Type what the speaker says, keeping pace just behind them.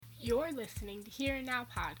You're listening to Here and Now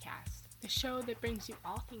Podcast, the show that brings you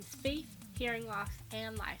all things faith, hearing loss,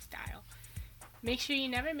 and lifestyle. Make sure you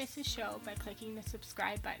never miss a show by clicking the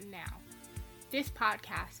subscribe button now. This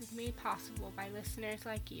podcast is made possible by listeners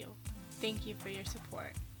like you. Thank you for your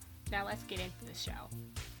support. Now let's get into the show.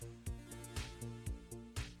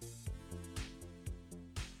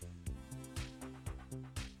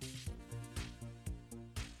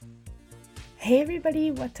 Hey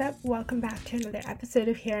everybody, what's up? Welcome back to another episode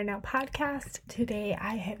of Here and Now Podcast. Today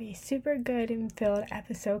I have a super good and filled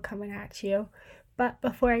episode coming at you. But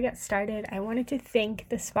before I get started, I wanted to thank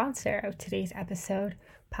the sponsor of today's episode,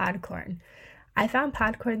 Podcorn. I found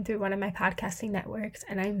Podcorn through one of my podcasting networks,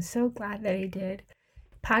 and I'm so glad that I did.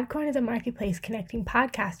 Podcorn is a marketplace connecting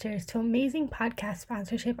podcasters to amazing podcast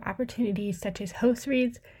sponsorship opportunities such as host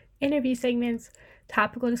reads, interview segments,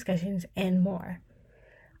 topical discussions, and more.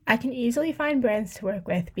 I can easily find brands to work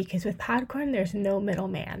with because with Podcorn, there's no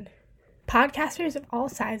middleman. Podcasters of all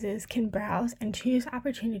sizes can browse and choose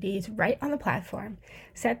opportunities right on the platform,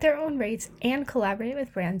 set their own rates, and collaborate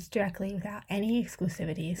with brands directly without any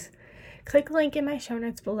exclusivities. Click the link in my show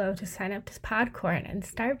notes below to sign up to Podcorn and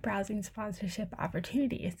start browsing sponsorship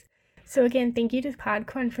opportunities. So again, thank you to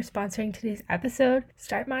Podcorn for sponsoring today's episode.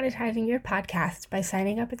 Start monetizing your podcast by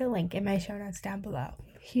signing up at the link in my show notes down below.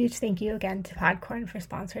 Huge thank you again to Podcorn for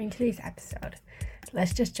sponsoring today's episode.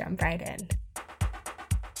 Let's just jump right in.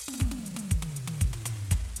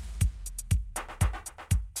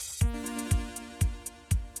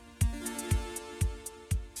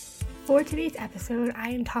 For today's episode, I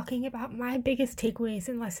am talking about my biggest takeaways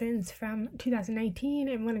and lessons from 2019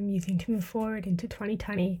 and what I'm using to move forward into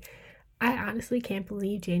 2020. I honestly can't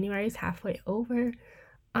believe January is halfway over.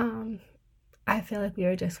 I feel like we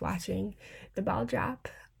were just watching the ball drop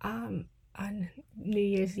on New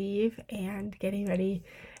Year's Eve and getting ready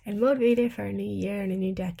and motivated for a new year and a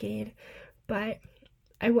new decade. But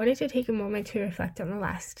I wanted to take a moment to reflect on the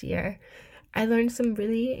last year. I learned some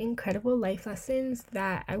really incredible life lessons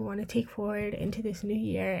that I want to take forward into this new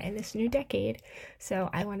year and this new decade. So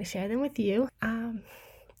I want to share them with you.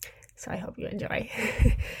 So I hope you enjoy.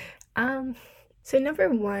 So number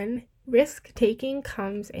one, risk-taking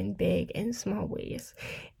comes in big and small ways.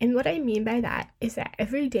 And what I mean by that is that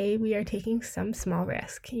every day we are taking some small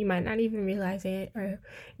risk. You might not even realize it, or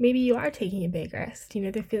maybe you are taking a big risk. You know,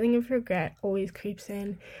 the feeling of regret always creeps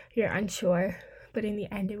in. You're unsure, but in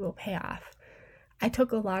the end it will pay off. I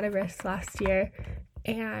took a lot of risks last year,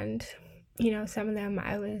 and, you know, some of them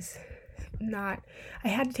I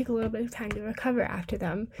had to take a little bit of time to recover after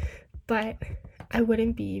them, but I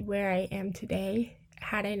wouldn't be where I am today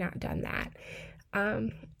had I not done that.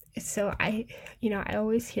 So I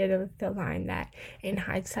always hear the line that in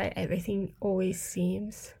hindsight, everything always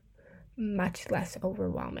seems much less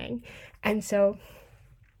overwhelming. And so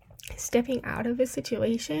stepping out of a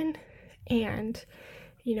situation and,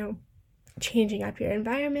 you know, changing up your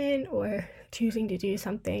environment or choosing to do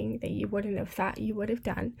something that you wouldn't have thought you would have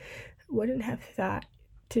done, wouldn't have thought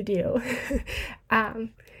to do.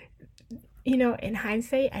 You know, in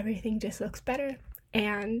hindsight, everything just looks better.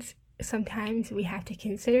 And sometimes we have to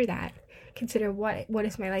consider what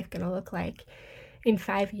is my life going to look like in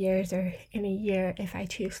 5 years or in a year if I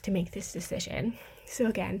choose to make this decision. So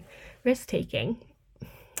again, risk-taking.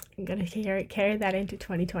 I'm going to carry that into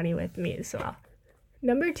 2020 with me as well.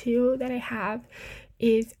 Number two that I have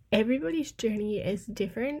is everybody's journey is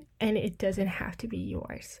different and it doesn't have to be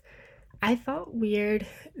yours. I felt weird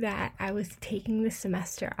that I was taking the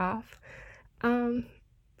semester off.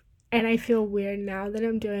 And I feel weird now that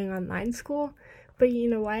I'm doing online school, but you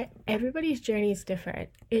know what? Everybody's journey is different.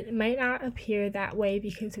 It might not appear that way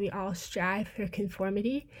because we all strive for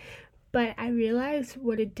conformity, but I realize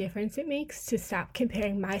what a difference it makes to stop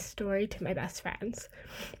comparing my story to my best friend's,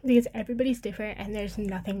 because everybody's different and there's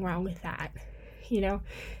nothing wrong with that. You know,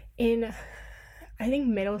 in, I think,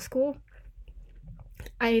 middle school,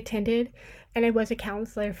 I attended and I was a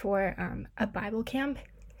counselor for a Bible camp.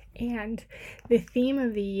 And the theme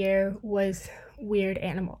of the year was weird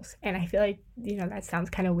animals. And I feel like, you know, that sounds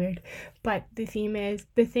kind of weird. But the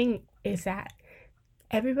thing is that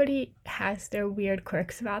everybody has their weird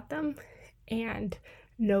quirks about them. And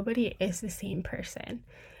nobody is the same person.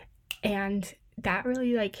 And that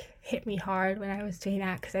really, hit me hard when I was doing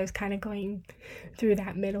that. Because I was kind of going through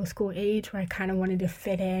that middle school age where I kind of wanted to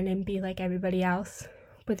fit in and be like everybody else.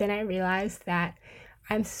 But then I realized that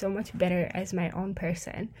I'm so much better as my own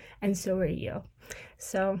person, and so are you.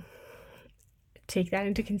 So take that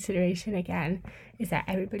into consideration again, is that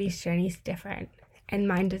everybody's journey is different, and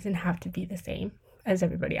mine doesn't have to be the same as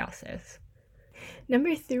everybody else's.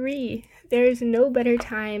 Number 3, there is no better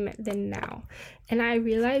time than now. And I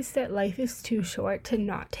realized that life is too short to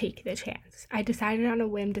not take the chance. I decided on a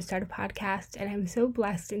whim to start a podcast, and I'm so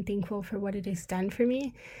blessed and thankful for what it has done for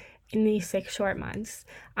me in these 6 short months.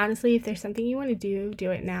 Honestly, if there's something you want to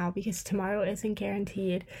do it now, because tomorrow isn't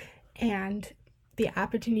guaranteed, and the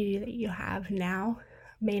opportunity that you have now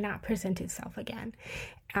may not present itself again.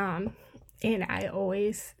 And I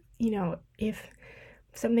always, if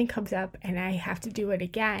something comes up and I have to do it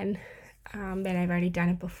again, then I've already done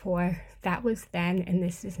it before. That was then, and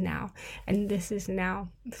this is now. And this is now,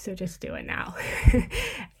 so just do it now.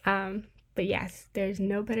 But yes, there's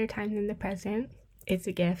no better time than the present. It's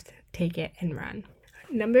a gift. Take it and run.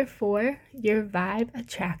 Number 4, your vibe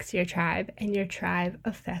attracts your tribe, and your tribe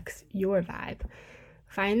affects your vibe.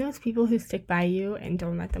 Find those people who stick by you and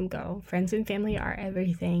don't let them go. Friends and family are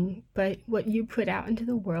everything, but what you put out into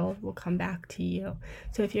the world will come back to you.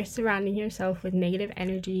 So if you're surrounding yourself with negative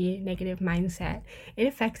energy, negative mindset, it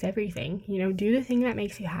affects everything. Do the thing that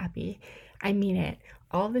makes you happy. I mean it.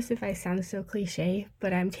 All of this advice sounds so cliche,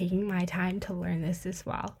 but I'm taking my time to learn this as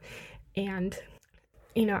well. And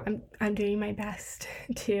I'm doing my best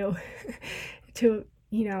to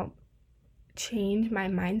change my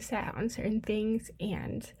mindset on certain things,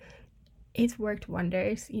 and it's worked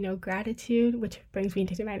wonders. Gratitude, which brings me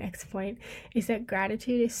to my next point, is that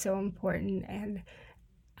gratitude is so important, and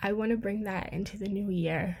I want to bring that into the new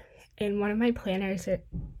year. In one of my planners, it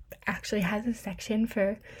actually has a section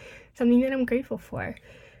for something that I'm grateful for,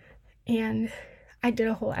 and I did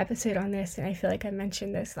a whole episode on this, and I feel like I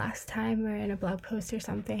mentioned this last time or in a blog post or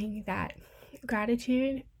something, that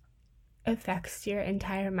gratitude affects your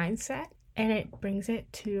entire mindset, and it brings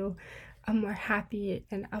it to a more happy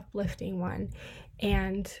and uplifting one.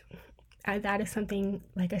 And that is something,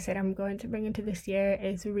 like I said, I'm going to bring into this year,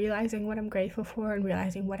 is realizing what I'm grateful for and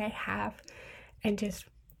realizing what I have, and just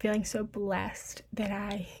feeling so blessed that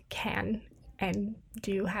I can and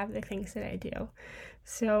do have the things that I do.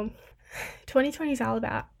 So 2020 is all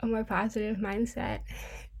about a more positive mindset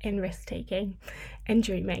and risk-taking and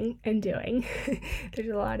dreaming and doing. There's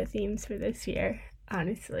a lot of themes for this year,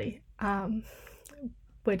 honestly,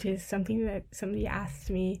 which is something that somebody asked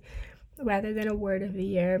me rather than a word of the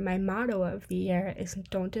year. My motto of the year is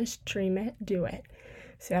don't just dream it, do it.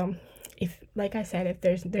 So if, like I said, if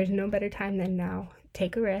there's no better time than now,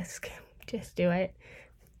 take a risk, just do it.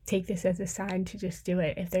 Take this as a sign to just do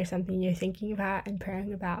it if there's something you're thinking about and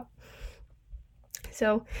praying about.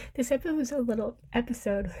 So this episode was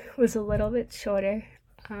a little bit shorter,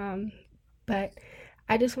 but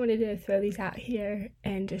I just wanted to throw these out here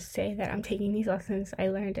and just say that I'm taking these lessons I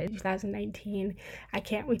learned in 2019. I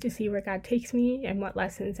can't wait to see where God takes me and what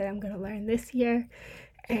lessons that I'm going to learn this year,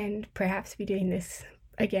 and perhaps be doing this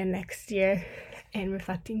again next year and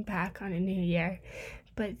reflecting back on a new year.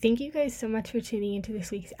 But thank you guys so much for tuning into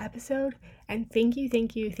this week's episode, and thank you to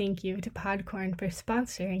Podcorn for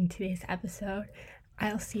sponsoring today's episode.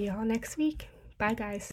 I'll see you all next week. Bye, guys.